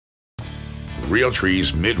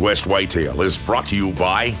Realtree's Midwest Whitetail is brought to you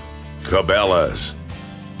by Cabela's,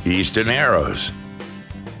 Easton Arrows,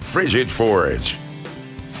 Frigid Forage,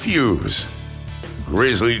 Fuse,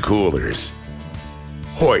 Grizzly Coolers,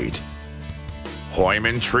 Hoyt,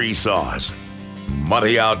 Hoyman Tree Saws,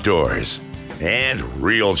 Muddy Outdoors, and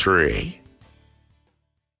Realtree.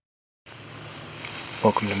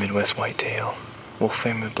 Welcome to Midwest Whitetail, Wolf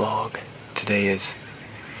Family Blog. Today is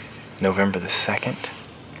November the 2nd.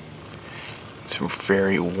 It's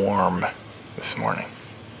very warm this morning.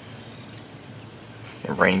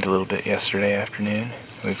 It rained a little bit yesterday afternoon.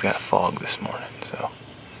 We've got fog this morning, so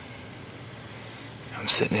I'm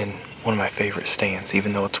sitting in one of my favorite stands.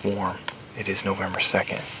 Even though it's warm, it is November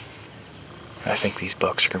 2nd. I think these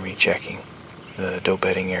bucks are going to be checking the doe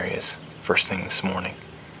bedding areas first thing this morning.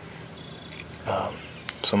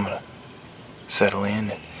 So I'm going to settle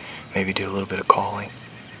in and maybe do a little bit of calling,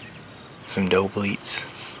 some doe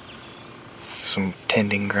bleats, some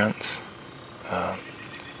tending grunts,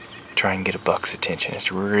 try and get a buck's attention. It's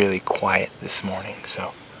really quiet this morning,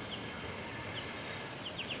 so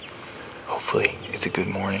hopefully it's a good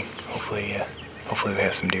morning. Hopefully we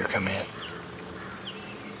have some deer come in.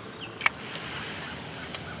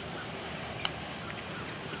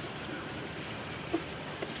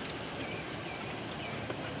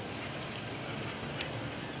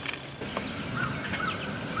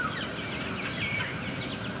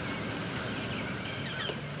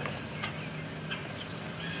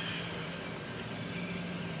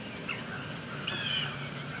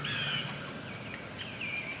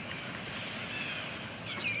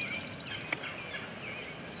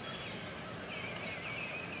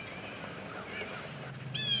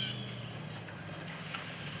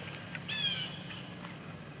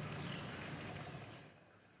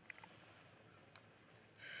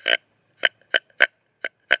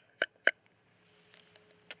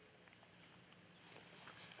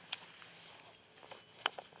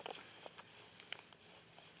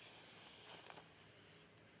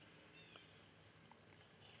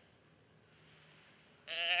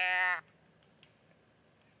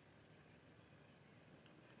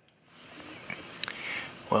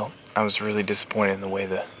 Well, I was really disappointed in the way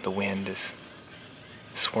the wind is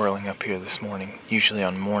swirling up here this morning. Usually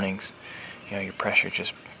on mornings, your pressure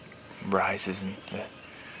just rises and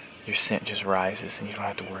your scent just rises and you don't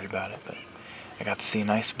have to worry about it. But I got to see a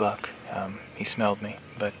nice buck. He smelled me,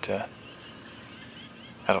 but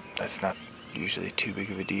that's not usually too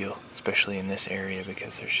big of a deal, especially in this area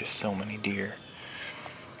because there's just so many deer.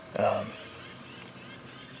 I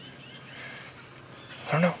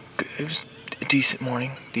don't know. It was a decent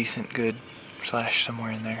morning, decent, good, slash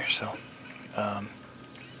somewhere in there. So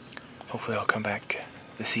hopefully I'll come back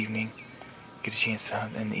this evening, get a chance to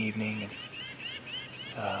hunt in the evening, and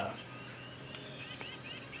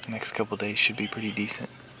the next couple days should be pretty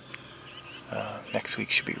decent. Next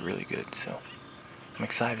week should be really good. So I'm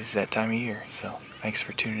excited. It's that time of year. So thanks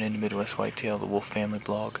for tuning in to Midwest Whitetail, the Wolf Family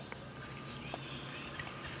Blog.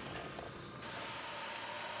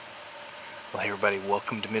 Well, hey everybody,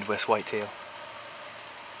 welcome to Midwest Whitetail.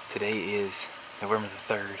 Today is November the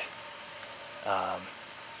 3rd.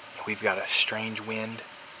 We've got a strange wind,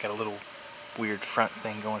 got a little weird front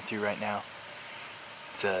thing going through right now.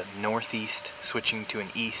 It's a northeast switching to an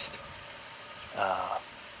east,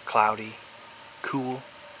 cloudy, cool.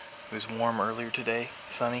 It was warm earlier today,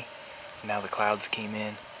 sunny. Now the clouds came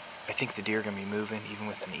in. I think the deer are going to be moving even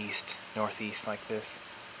with an east, northeast like this.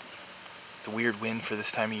 It's a weird wind for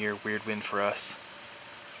this time of year, weird wind for us,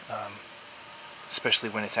 especially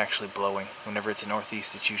when it's actually blowing. Whenever it's a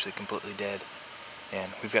northeast, it's usually completely dead,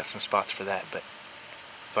 and we've got some spots for that. But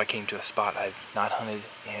so I came to a spot I've not hunted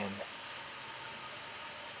in,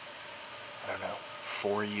 I don't know,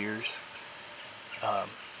 4 years. I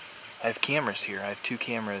have cameras here. I have 2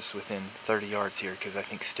 cameras within 30 yards here because I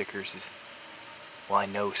think Stickers is, well, I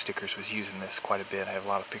know Stickers was using this quite a bit. I have a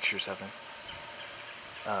lot of pictures of him.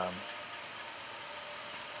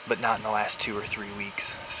 But not in the last 2 or 3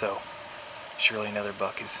 weeks, so surely another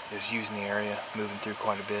buck is using the area, moving through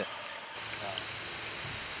quite a bit.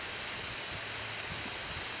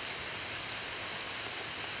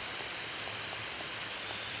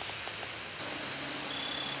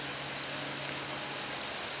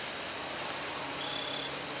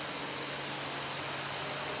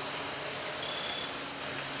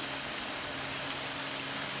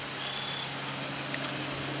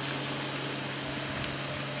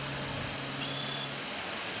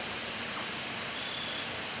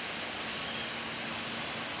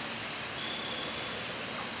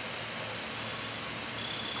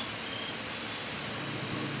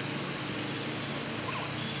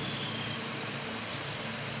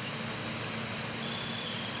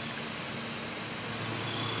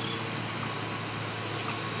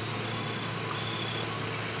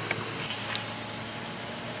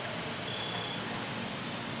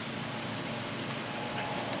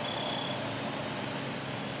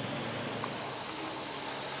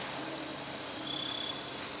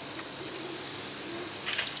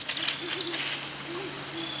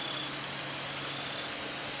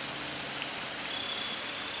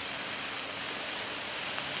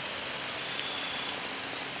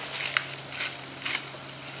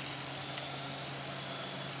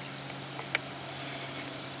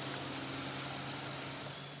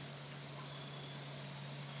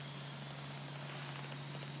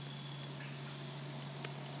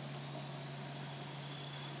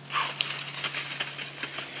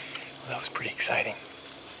 pretty exciting.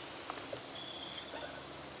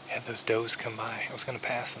 Had those does come by. I was gonna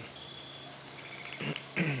pass them.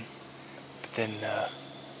 But then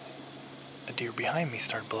a deer behind me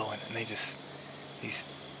started blowing, and these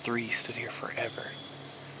three stood here forever.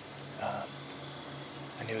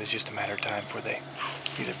 I knew it was just a matter of time before they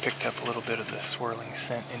either picked up a little bit of the swirling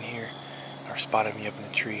scent in here or spotted me up in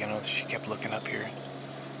the tree. I know that she kept looking up here.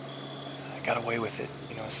 I got away with it,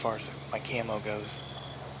 as far as my camo goes.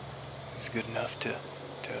 It was good enough to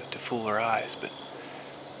fool her eyes, but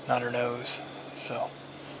not her nose, so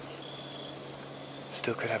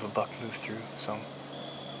still could have a buck move through, so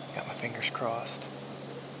got my fingers crossed,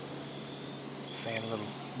 saying a little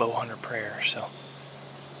bow hunter prayer. So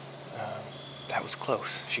that was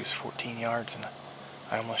close. She was 14 yards, and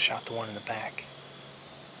I almost shot the one in the back.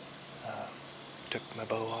 Took my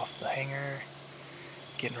bow off the hanger,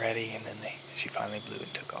 getting ready, and then she finally blew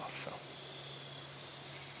and took off. So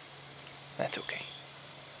that's okay.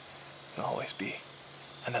 There'll always be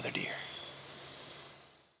another deer.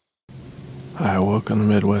 Hi, welcome to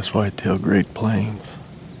Midwest Whitetail Great Plains.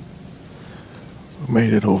 We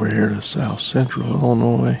made it over here to South Central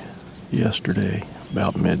Illinois yesterday,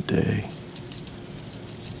 about midday.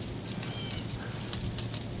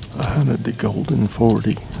 I hunted the Golden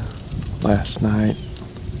 40 last night.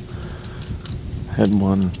 Had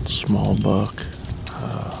one small buck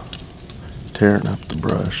tearing up the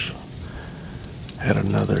brush. Had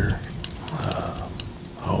another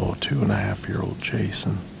 2.5-year-old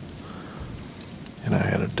chasing. And I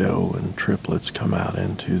had a doe and triplets come out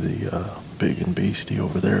into the big and beastie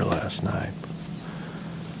over there last night.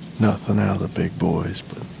 Nothing out of the big boys,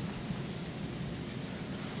 but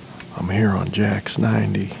I'm here on Jack's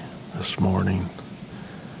 90 this morning.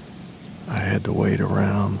 I had to wait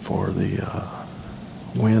around for the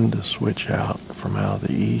wind to switch out from out of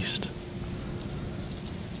the east.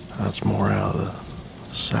 That's more out of the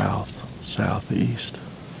southeast.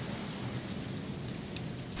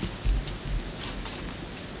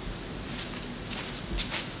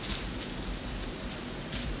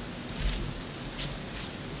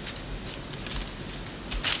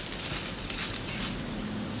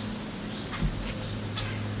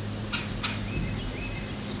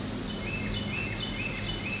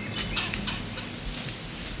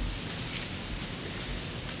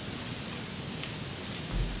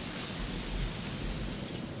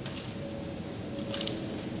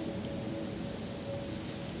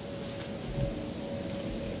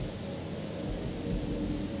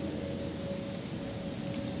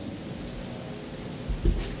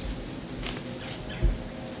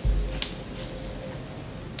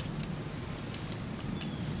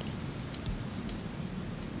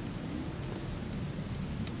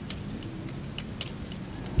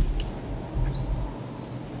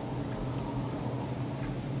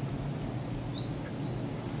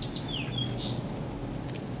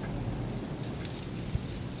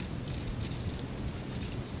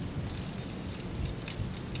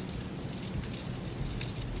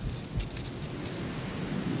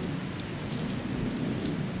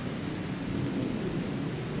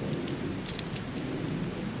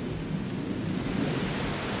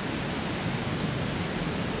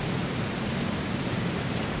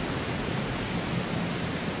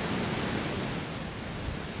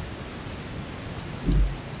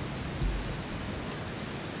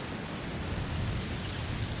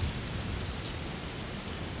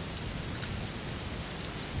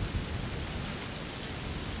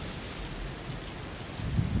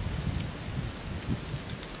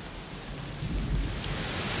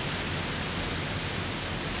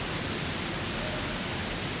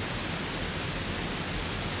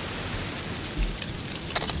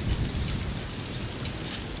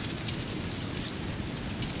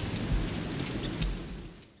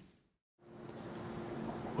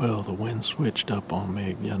 Well, the wind switched up on me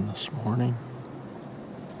again this morning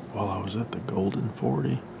while I was at the Golden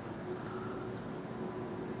 40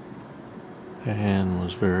 and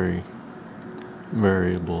was very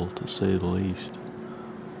variable, to say the least.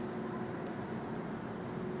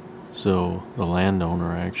 So the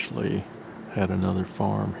landowner actually had another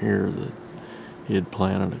farm here that he had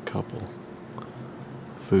planted a couple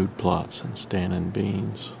food plots and standing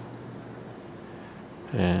beans.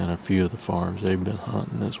 And a few of the farms they've been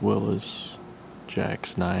hunting, as well as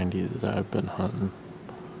Jack's 90 that I've been hunting,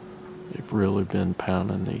 they've really been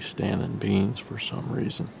pounding these standing beans for some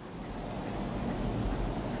reason.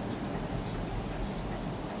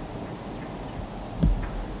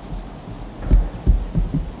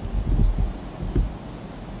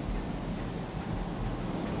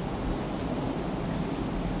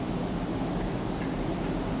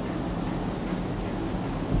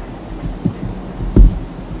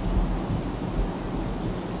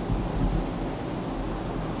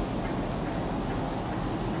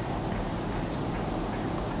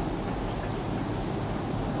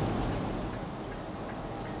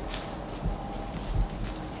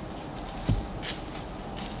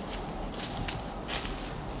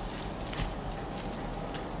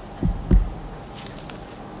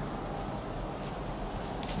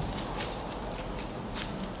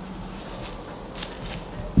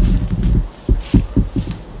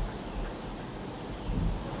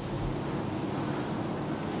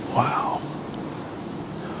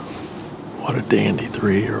 dandy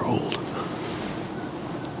 3-year-old.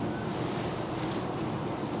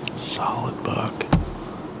 Solid buck.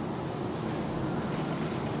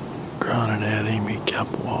 Grunted at him, he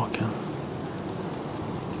kept walking.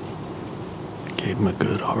 Gave him a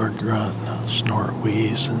good hard grunt and a snort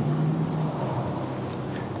wheeze and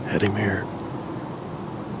had him here,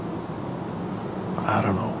 I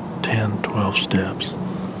don't know, 10, 12 steps.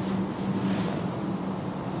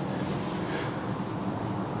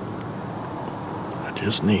 I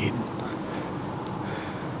just need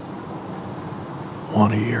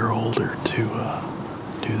one a year older to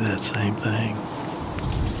do that same thing.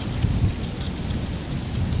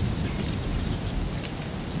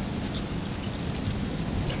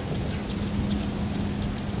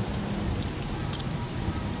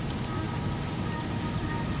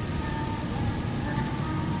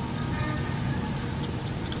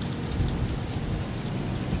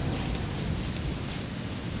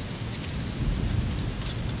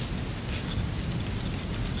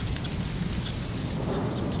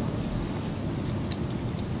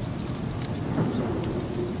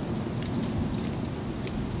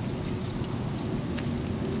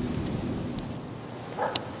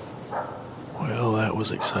 Well, that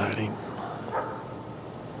was exciting.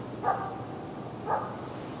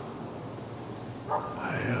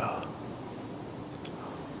 I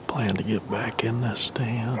plan to get back in this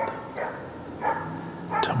stand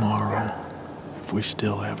tomorrow if we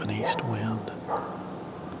still have an east wind.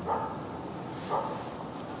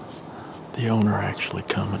 The owner actually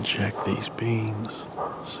come and checked these beans,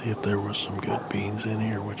 see if there was some good beans in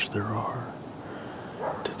here, which there are.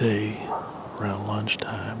 Today, around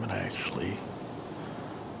lunchtime, and I actually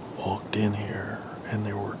walked in here and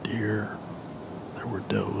there were deer, there were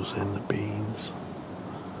does in the beans.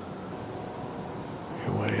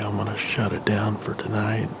 Anyway, I'm gonna shut it down for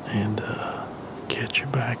tonight and catch you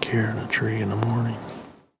back here in a tree in the morning.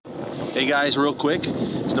 Hey guys, real quick,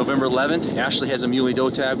 it's November 11th. Ashley has a muley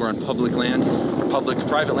doe tag. We're on public land, or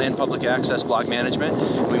private land, public access block management.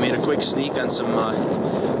 We made a quick sneak on some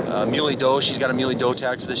muley doe. She's got a muley doe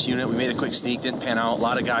tag for this unit. We made a quick sneak, didn't pan out. A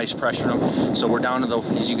lot of guys pressured them, so we're down to the,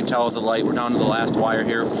 as you can tell with the light, we're down to the last wire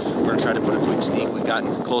here. We're gonna try to put a quick sneak. We've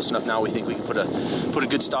gotten close enough now. We think we can put a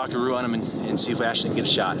good stalkeroo on them and see if Ashley can get a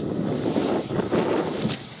shot.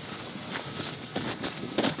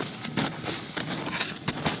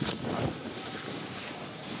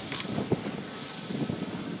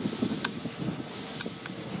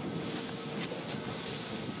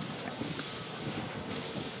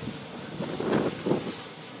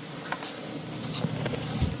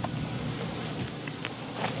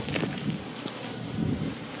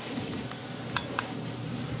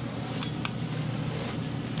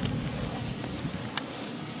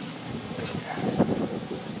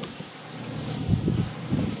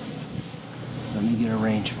 Let me get a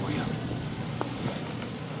range for you.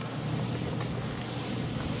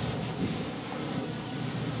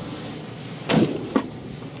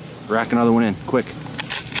 Rack another one in, quick.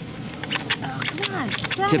 Oh, come on.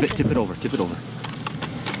 Tip it over, tip it over.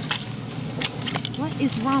 What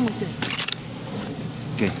is wrong with this?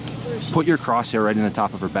 Okay, put your crosshair right in the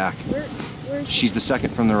top of her back. Where is she? She's the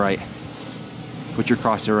second from the right. Put your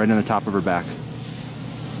crosshair right in the top of her back.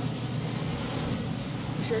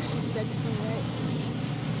 You sure she's second from the right?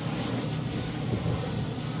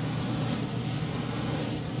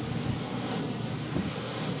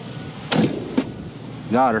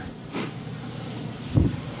 Got her.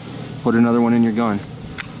 Put another one in your gun.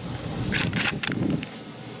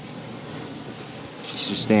 She's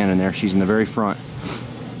just standing there. She's in the very front.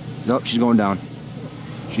 Nope, she's going down.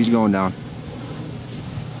 She's going down.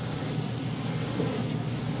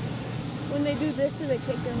 When they do this, do they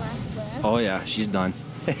take their last breath? Oh yeah, she's done.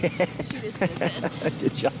 She just did this.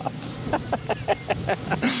 Good job.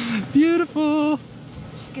 Beautiful.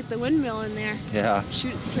 Get the windmill in there. Yeah.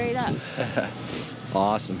 Shoot it straight up.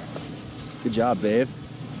 Awesome. Good job, babe.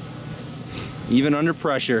 Even under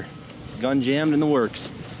pressure. Gun jammed in the works.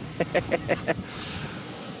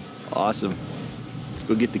 Awesome. Let's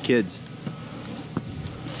go get the kids.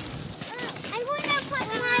 I want to put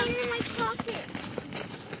mine in my pocket.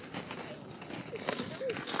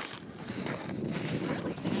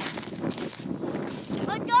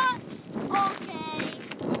 But God, okay.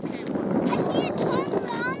 I see it come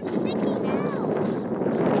down, sticking out.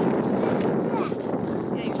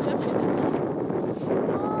 Yeah, you're jumping.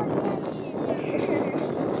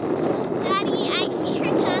 Daddy, I see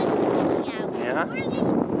her tongue sticking out. Yeah?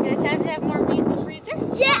 You guys have to have more meat in the freezer?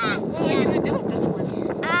 Yeah. What are we going to do with this one?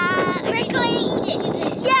 We're going to eat it.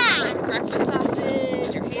 Yeah. Like breakfast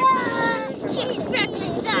sausage or hamburgers? Chicken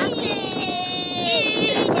breakfast sausage.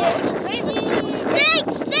 What's your favorite?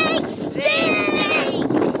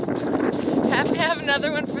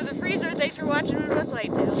 watching Midwest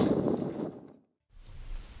Whitetail.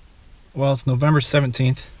 Well, it's November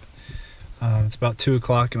 17th. It's about 2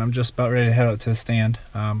 o'clock and I'm just about ready to head out to the stand.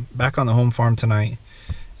 Back on the home farm tonight,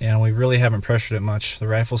 and we really haven't pressured it much. The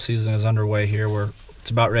rifle season is underway here.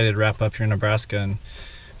 It's about ready to wrap up here in Nebraska, and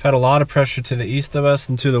I've had a lot of pressure to the east of us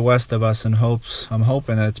and to the west of us, and I'm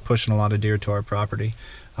hoping that it's pushing a lot of deer to our property,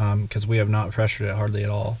 because we have not pressured it hardly at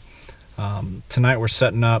all. Tonight we're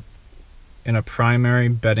setting up in a primary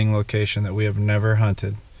bedding location that we have never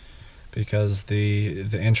hunted, because the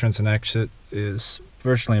entrance and exit is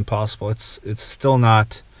virtually impossible. It's still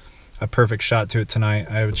not a perfect shot to it tonight.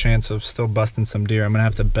 I have a chance of still busting some deer. I'm gonna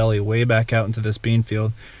have to belly way back out into this bean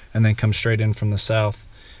field and then come straight in from the south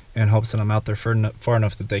in hopes that I'm out there far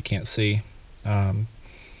enough that they can't see.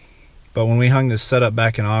 But when we hung this setup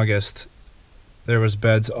back in August, there was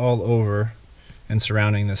beds all over and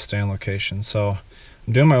surrounding this stand location. So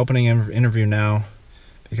I'm doing my opening interview now,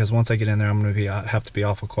 because once I get in there, I'm going to have to be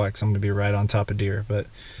awful quiet, because I'm going to be right on top of deer. But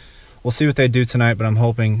we'll see what they do tonight, but I'm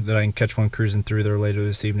hoping that I can catch one cruising through there later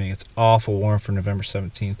this evening. It's awful warm for November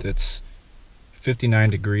 17th. It's 59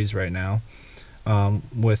 degrees right now,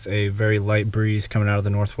 with a very light breeze coming out of the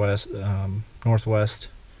north, which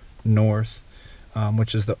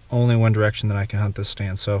is the only one direction that I can hunt this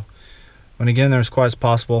stand. So I'm going to get in there as quiet as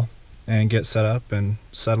possible and get set up and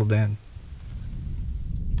settled in.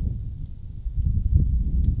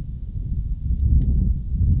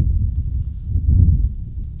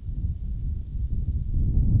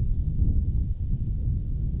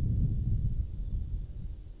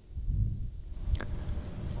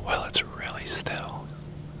 Well, it's really still.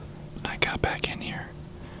 I got back in here,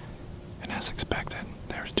 and as expected,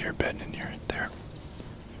 there was deer bedding in here. They're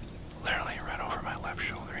literally right over my left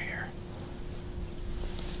shoulder here.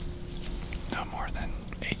 No more than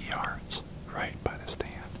 8 yards right by the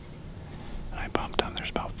stand. And I bumped them. There's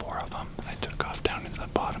about 4 of them. And I took off down into the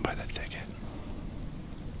bottom by the thicket.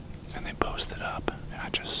 And they posted up, and I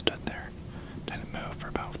just stood there. Didn't move for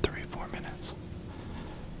about 3-4 minutes.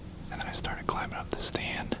 And then I started climbing up the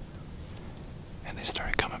stand, and they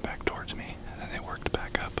started coming back towards me, and then they worked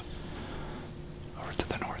back up over to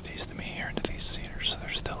the northeast of me here into these cedars, so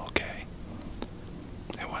they're still okay.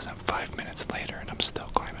 It wasn't 5 minutes later, and I'm still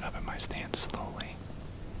climbing up in my stand slowly,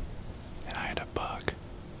 and I had a buck,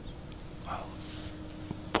 well,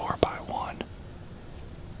 4x1,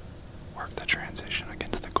 work the transition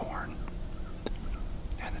against the corn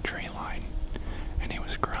and the tree line, and he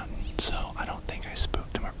was grunting. So I don't think I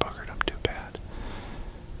spooked him or buggered him too bad.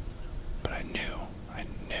 But I knew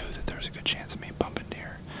that there was a good chance of me bumping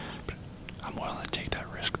deer. But I'm willing to take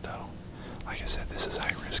that risk, though. Like I said, this is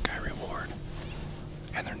high risk, high reward.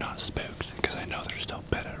 And they're not spooked, because I know they're still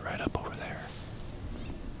bedded right up over there.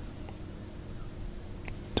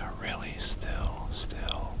 It's a really still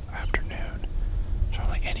afternoon. There's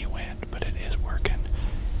hardly any wind, but it is working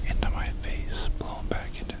into my face, blowing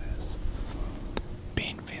back into this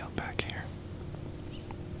bean field back here.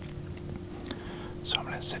 So I'm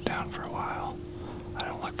going to sit down for a while. I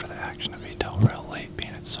don't look for the action to be till real late,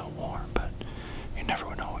 being it's so warm, but you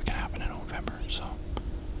never know what can happen in November, so.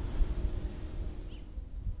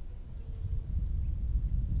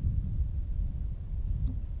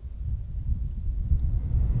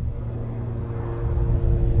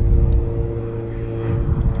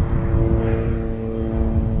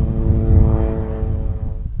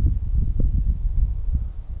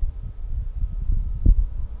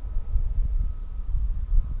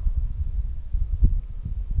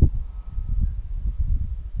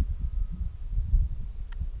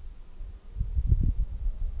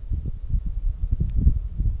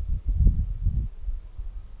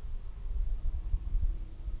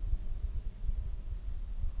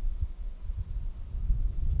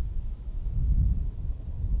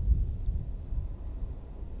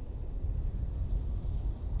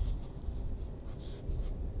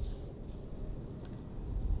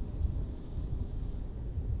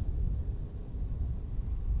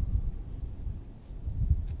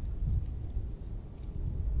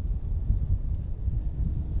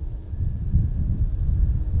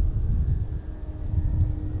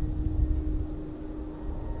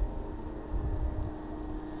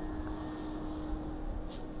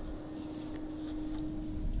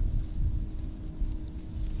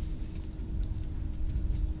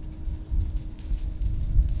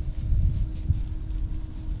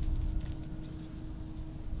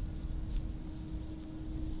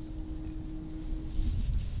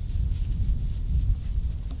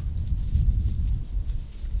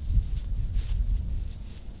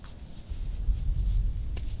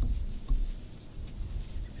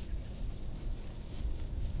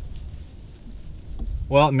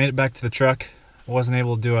 Well, I made it back to the truck. I wasn't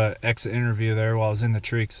able to do an exit interview there while I was in the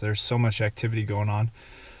tree because there's so much activity going on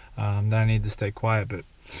that I need to stay quiet. But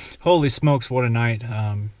holy smokes, what a night.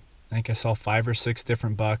 I think I saw 5 or 6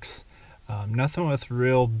 different bucks. Nothing with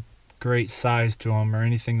real great size to them or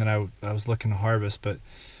anything that I was looking to harvest, but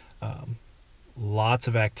lots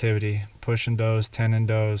of activity, pushing does, tending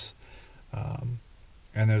does.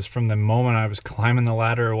 And it was from the moment I was climbing the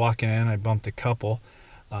ladder or walking in, I bumped a couple,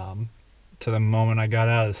 to the moment I got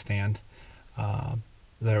out of the stand.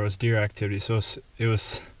 There was deer activity. So it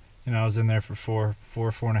was, I was in there for four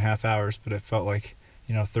and a half hours, but it felt like,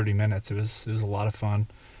 30 minutes. It was a lot of fun.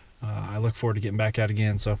 I look forward to getting back out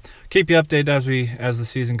again. So keep you updated as the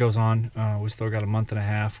season goes on. We still got a month and a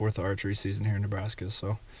half worth of archery season here in Nebraska.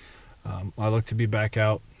 So I look to be back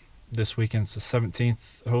out this weekend. It's the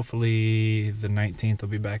 17th. Hopefully the 19th I'll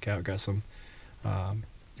be back out. Got some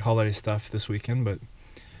holiday stuff this weekend, but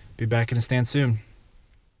be back in the stand soon.